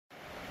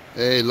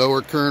Hey,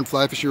 Lower Kern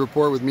Fly Fishing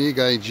Report with me,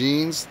 Guy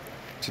Jeans.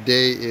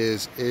 Today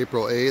is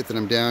April 8th and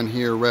I'm down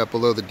here right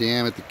below the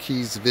dam at the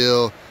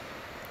Keysville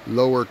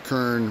Lower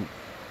Kern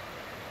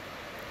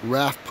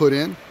raft put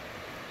in.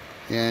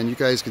 And you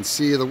guys can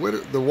see the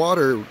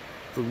water,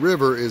 the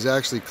river is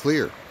actually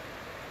clear.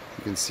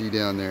 You can see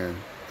down there.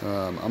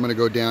 I'm going to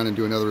go down and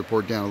do another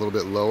report down a little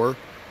bit lower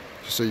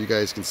just so you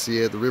guys can see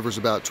it. The river's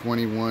about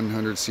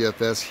 2100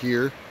 CFS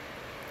here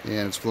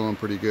and it's flowing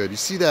pretty good. You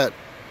see that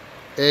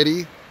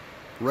eddy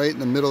right in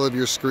the middle of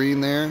your screen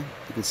there?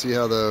 You can see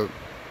how the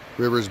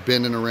river's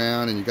bending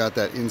around and you got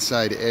that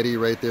inside eddy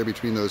right there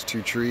between those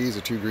two trees,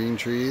 the two green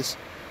trees.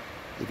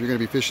 If you're going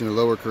to be fishing the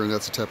Lower Kern,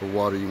 that's the type of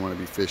water you want to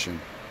be fishing.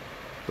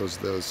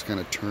 Those kind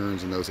of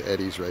turns and those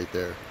eddies right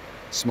there.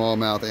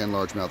 Smallmouth and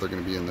largemouth are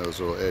going to be in those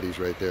little eddies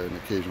right there, and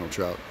occasional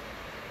trout.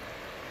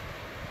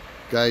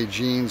 Guy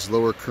Jeans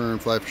Lower Kern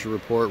Fly Fishing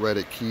Report right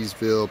at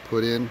Keysville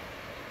put in.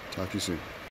 Talk to you soon.